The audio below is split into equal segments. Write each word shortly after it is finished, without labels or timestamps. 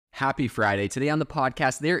Happy Friday. Today on the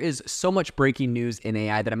podcast, there is so much breaking news in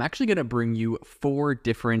AI that I'm actually going to bring you 4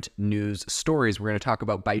 different news stories. We're going to talk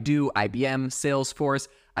about Baidu, IBM, Salesforce,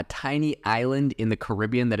 a tiny island in the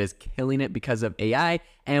Caribbean that is killing it because of AI,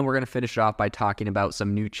 and we're going to finish it off by talking about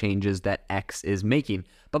some new changes that X is making.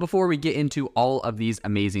 But before we get into all of these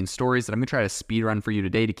amazing stories that I'm going to try to speed run for you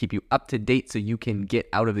today to keep you up to date so you can get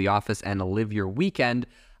out of the office and live your weekend,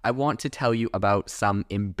 I want to tell you about some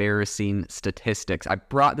embarrassing statistics. I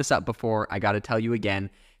brought this up before. I got to tell you again.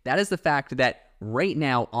 That is the fact that right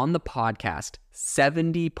now on the podcast,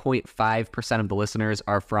 70.5% of the listeners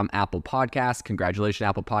are from Apple Podcasts. Congratulations,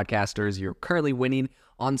 Apple Podcasters. You're currently winning.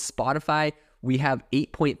 On Spotify, we have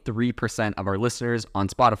 8.3% of our listeners on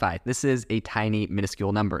Spotify. This is a tiny,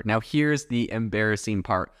 minuscule number. Now, here's the embarrassing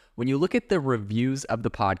part. When you look at the reviews of the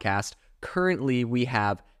podcast, currently we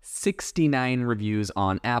have 69 reviews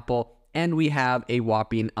on Apple, and we have a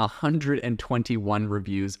whopping 121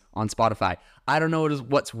 reviews on Spotify. I don't know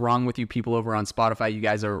what's wrong with you people over on Spotify. You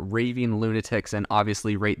guys are raving lunatics and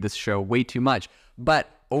obviously rate this show way too much. But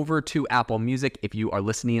over to Apple Music, if you are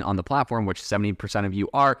listening on the platform, which 70% of you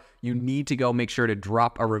are, you need to go make sure to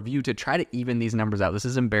drop a review to try to even these numbers out. This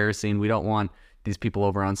is embarrassing. We don't want these people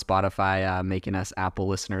over on Spotify making us Apple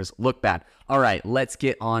listeners look bad. All right, let's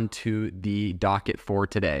get on to the docket for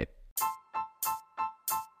today.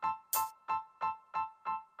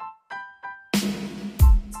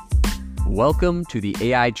 Welcome to the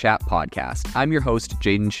AI Chat Podcast. I'm your host,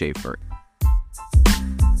 Jaden Schaefer.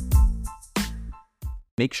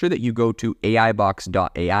 Make sure that you go to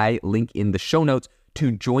aibox.ai, link in the show notes, to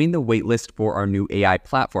join the waitlist for our new AI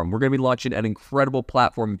platform. We're going to be launching an incredible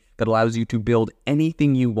platform that allows you to build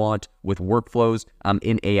anything you want with workflows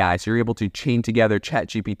in AI. So you're able to chain together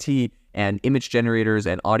ChatGPT and image generators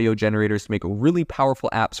and audio generators to make really powerful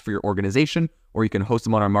apps for your organization, or you can host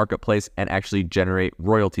them on our marketplace and actually generate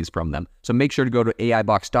royalties from them. So make sure to go to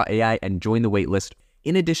aibox.ai and join the waitlist.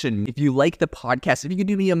 In addition, if you like the podcast, if you could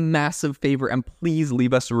do me a massive favor and please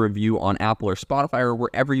leave us a review on Apple or Spotify or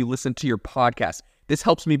wherever you listen to your podcast. This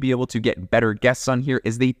helps me be able to get better guests on here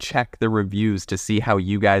as they check the reviews to see how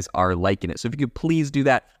you guys are liking it. So if you could please do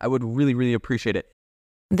that, I would really, really appreciate it.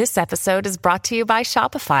 This episode is brought to you by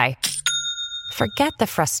Shopify. Forget the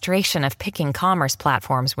frustration of picking commerce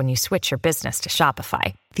platforms when you switch your business to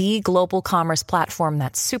Shopify, the global commerce platform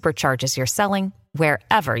that supercharges your selling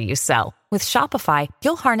wherever you sell. With Shopify,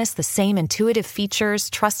 you'll harness the same intuitive features,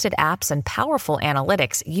 trusted apps, and powerful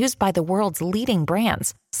analytics used by the world's leading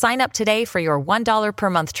brands. Sign up today for your $1 per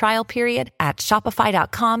month trial period at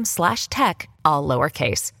shopify.com/tech, all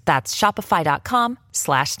lowercase. That's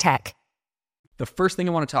shopify.com/tech. The first thing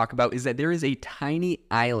I want to talk about is that there is a tiny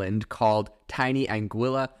island called Tiny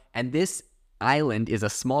Anguilla, and this island is a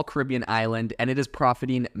small Caribbean island, and it is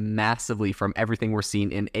profiting massively from everything we're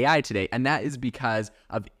seeing in AI today, and that is because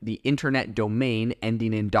of the internet domain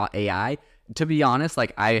ending in .ai. To be honest,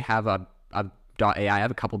 like I have a .ai, I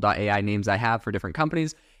have a couple .ai names I have for different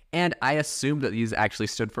companies, and I assumed that these actually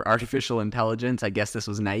stood for artificial intelligence. I guess this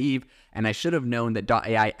was naive, and I should have known that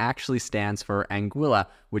 .ai actually stands for Anguilla,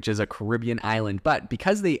 which is a Caribbean island. But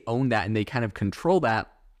because they own that and they kind of control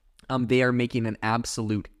that, they are making an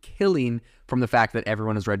absolute killing from the fact that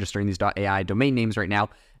everyone is registering these .ai domain names right now.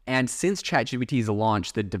 And since ChatGPT's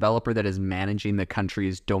launch, the developer that is managing the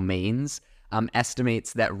country's domains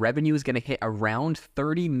estimates that revenue is going to hit around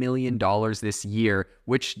 $30 million this year,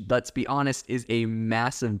 which, let's be honest, is a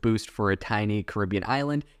massive boost for a tiny Caribbean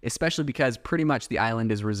island, especially because pretty much the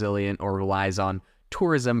island is resilient or relies on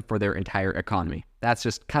tourism for their entire economy. That's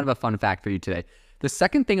just kind of a fun fact for you today. The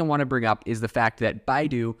second thing I want to bring up is the fact that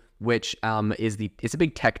Baidu, which is a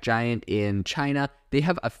big tech giant in China, they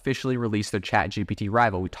have officially released their ChatGPT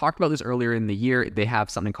rival. We talked about this earlier in the year. They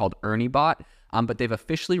have something called ErnieBot, but they've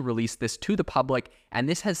officially released this to the public, and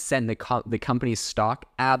this has sent the company's stock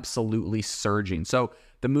absolutely surging. So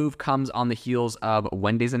the move comes on the heels of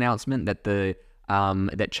Wednesday's announcement that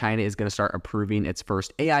that China is going to start approving its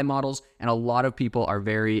first AI models, and a lot of people are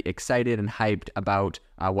very excited and hyped about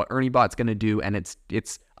what ErnieBot's going to do. And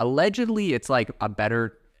it's allegedly it's like a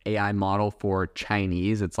better AI model for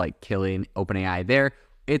Chinese. It's like killing OpenAI there.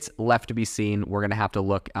 It's left to be seen. We're going to have to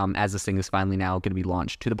look as this thing is finally now going to be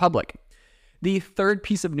launched to the public. The third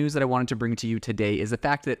piece of news that I wanted to bring to you today is the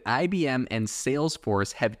fact that IBM and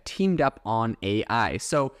Salesforce have teamed up on AI.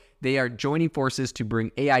 So they are joining forces to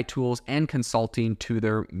bring AI tools and consulting to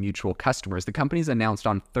their mutual customers. The companies announced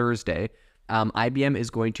on Thursday, IBM is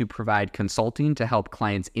going to provide consulting to help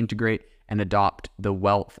clients integrate and adopt the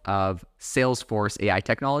wealth of Salesforce AI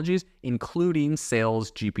technologies, including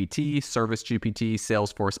Sales GPT, Service GPT,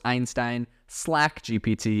 Salesforce Einstein, Slack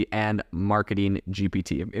GPT, and Marketing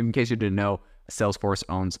GPT. In case you didn't know, Salesforce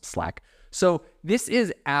owns Slack. So this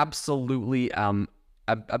is absolutely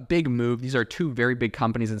a big move. These are two very big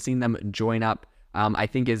companies, and seeing them join up, I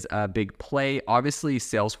think is a big play. Obviously,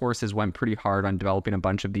 Salesforce has went pretty hard on developing a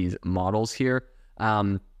bunch of these models here.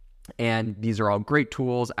 And these are all great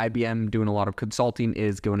tools. IBM, doing a lot of consulting,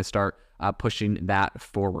 is going to start pushing that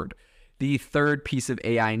forward. The third piece of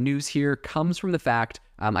AI news here comes from the fact,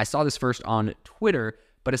 I saw this first on Twitter,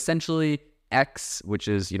 but essentially X, which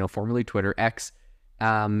is, formerly Twitter, X,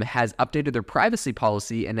 has updated their privacy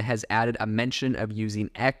policy and has added a mention of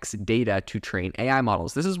using X data to train AI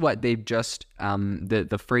models. This is what they've just,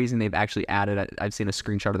 the phrasing they've actually added. I've seen a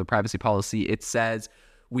screenshot of the privacy policy. It says,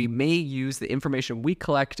 we may use the information we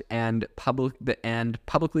collect and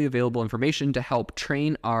publicly available information to help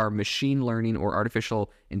train our machine learning or artificial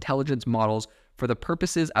intelligence models for the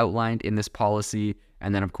purposes outlined in this policy.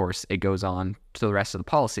 And then, of course, it goes on to the rest of the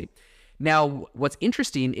policy. Now, what's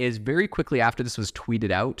interesting is very quickly after this was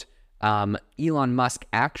tweeted out, Elon Musk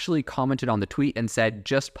actually commented on the tweet and said,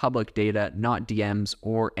 just public data, not DMs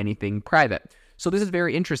or anything private. So this is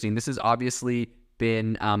very interesting. This has obviously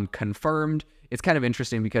been confirmed. It's kind of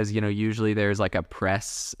interesting because, usually there's like a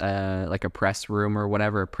press room or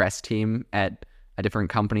whatever, a press team at a different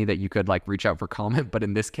company that you could like reach out for comment. But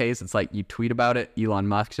in this case, it's like you tweet about it. Elon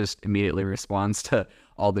Musk just immediately responds to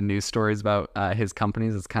all the news stories about his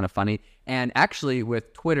companies. It's kind of funny. And actually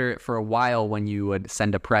with Twitter, for a while, when you would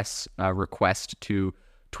send a press request to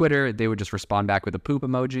Twitter, they would just respond back with a poop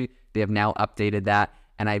emoji. They have now updated that.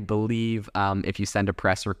 And I believe if you send a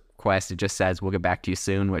press request, it just says, we'll get back to you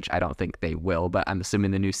soon, which I don't think they will, but I'm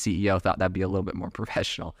assuming the new CEO thought that'd be a little bit more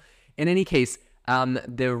professional. In any case,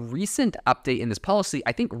 the recent update in this policy,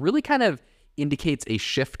 I think, really kind of indicates a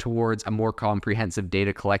shift towards a more comprehensive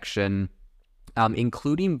data collection,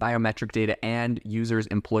 including biometric data and users'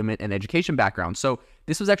 employment and education background. So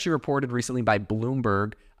this was actually reported recently by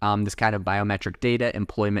Bloomberg, this kind of biometric data,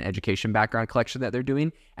 employment, education background collection that they're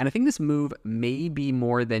doing. And I think this move may be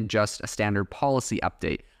more than just a standard policy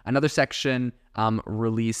update. Another section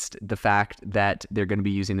released the fact that they're going to be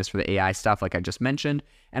using this for the AI stuff, like I just mentioned.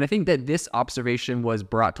 And I think that this observation was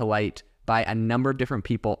brought to light by a number of different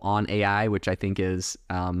people on AI, which I think is,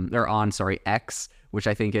 X, which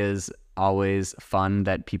I think is always fun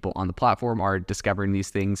that people on the platform are discovering these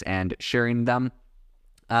things and sharing them.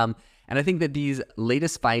 And I think that these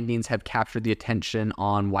latest findings have captured the attention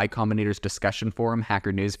on Y Combinator's discussion forum,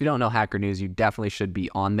 Hacker News. If you don't know Hacker News, you definitely should be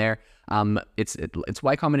on there. It's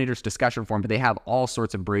Y Combinator's discussion forum, but they have all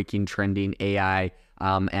sorts of breaking, trending AI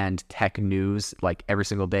and tech news like every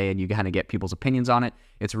single day, and you kind of get people's opinions on it.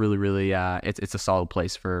 It's really, really, it's a solid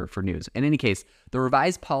place for news. In any case, the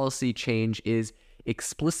revised policy change is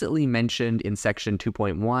explicitly mentioned in section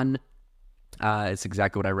 2.1. It's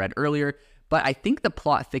exactly what I read earlier. But I think the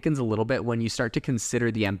plot thickens a little bit when you start to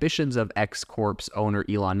consider the ambitions of X Corp's owner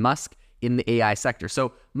Elon Musk in the AI sector.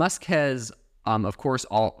 So Musk has, of course,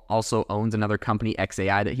 also owns another company,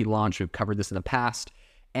 XAI, that he launched. We've covered this in the past.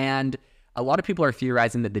 And a lot of people are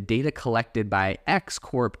theorizing that the data collected by X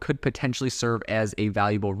Corp could potentially serve as a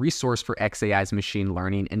valuable resource for XAI's machine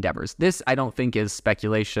learning endeavors. This, I don't think, is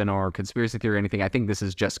speculation or conspiracy theory or anything. I think this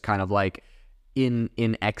is just kind of like in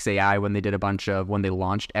XAI when they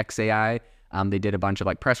launched XAI. They did a bunch of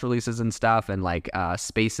like press releases and stuff and like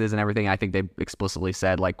spaces and everything. I think they explicitly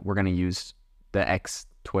said like, we're going to use the X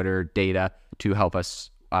Twitter data to help us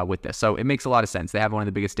with this. So it makes a lot of sense. They have one of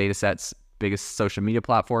the biggest data sets, biggest social media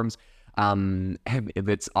platforms.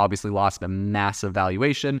 It's obviously lost a massive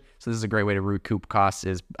valuation. So this is a great way to recoup costs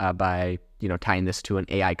is by, tying this to an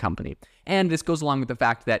AI company. And this goes along with the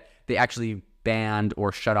fact that they actually banned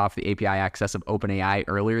or shut off the API access of OpenAI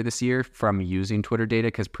earlier this year from using Twitter data,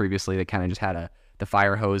 because previously they kind of just had the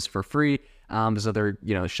fire hose for free. So they're,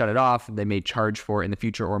 shut it off. They may charge for it in the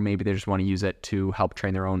future, or maybe they just want to use it to help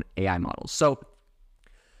train their own AI models. So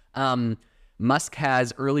Musk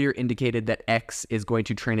has earlier indicated that X is going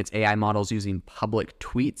to train its AI models using public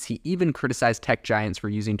tweets. He even criticized tech giants for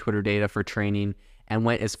using Twitter data for training and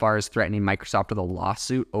went as far as threatening Microsoft with a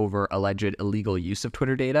lawsuit over alleged illegal use of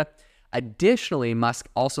Twitter data. Additionally, Musk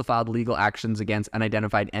also filed legal actions against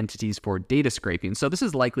unidentified entities for data scraping. So this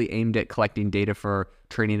is likely aimed at collecting data for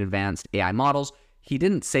training advanced AI models. He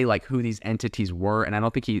didn't say like who these entities were, and I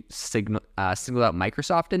don't think he singled out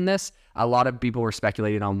Microsoft in this. A lot of people were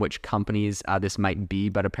speculating on which companies this might be,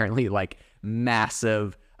 but apparently like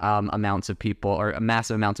massive amounts of people or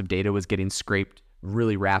massive amounts of data was getting scraped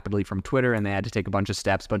really rapidly from Twitter, and they had to take a bunch of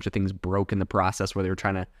steps. A bunch of things broke in the process where they were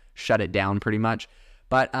trying to shut it down pretty much.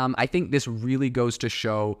 But I think this really goes to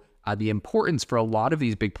show the importance for a lot of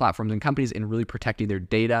these big platforms and companies in really protecting their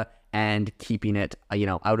data and keeping it,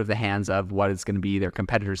 out of the hands of what is going to be their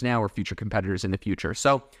competitors now or future competitors in the future.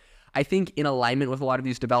 So I think in alignment with a lot of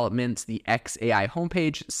these developments, the XAI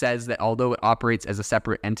homepage says that although it operates as a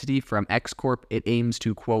separate entity from X Corp, it aims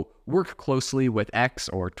to, quote, work closely with X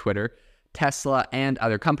or Twitter, Tesla, and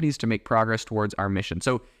other companies to make progress towards our mission.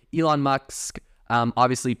 So Elon Musk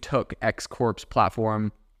obviously took X Corp's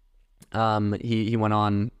platform. He went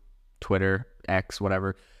on Twitter, X,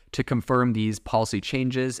 whatever, to confirm these policy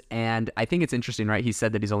changes. And I think it's interesting, right? He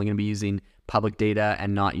said that he's only going to be using public data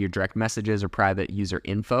and not your direct messages or private user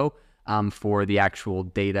info for the actual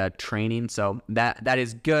data training. So that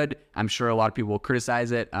is good. I'm sure a lot of people will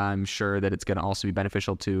criticize it. I'm sure that it's going to also be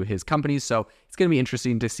beneficial to his companies. So it's going to be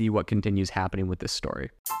interesting to see what continues happening with this story.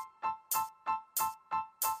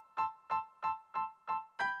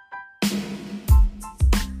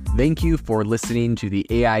 Thank you for listening to the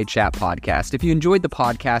AI Chat podcast. If you enjoyed the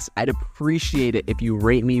podcast, I'd appreciate it if you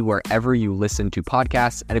rate me wherever you listen to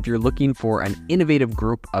podcasts. And if you're looking for an innovative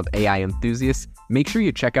group of AI enthusiasts, make sure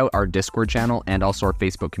you check out our Discord channel and also our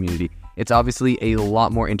Facebook community. It's obviously a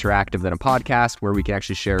lot more interactive than a podcast where we can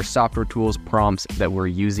actually share software tools, prompts that we're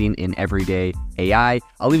using in everyday AI.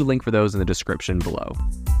 I'll leave a link for those in the description below.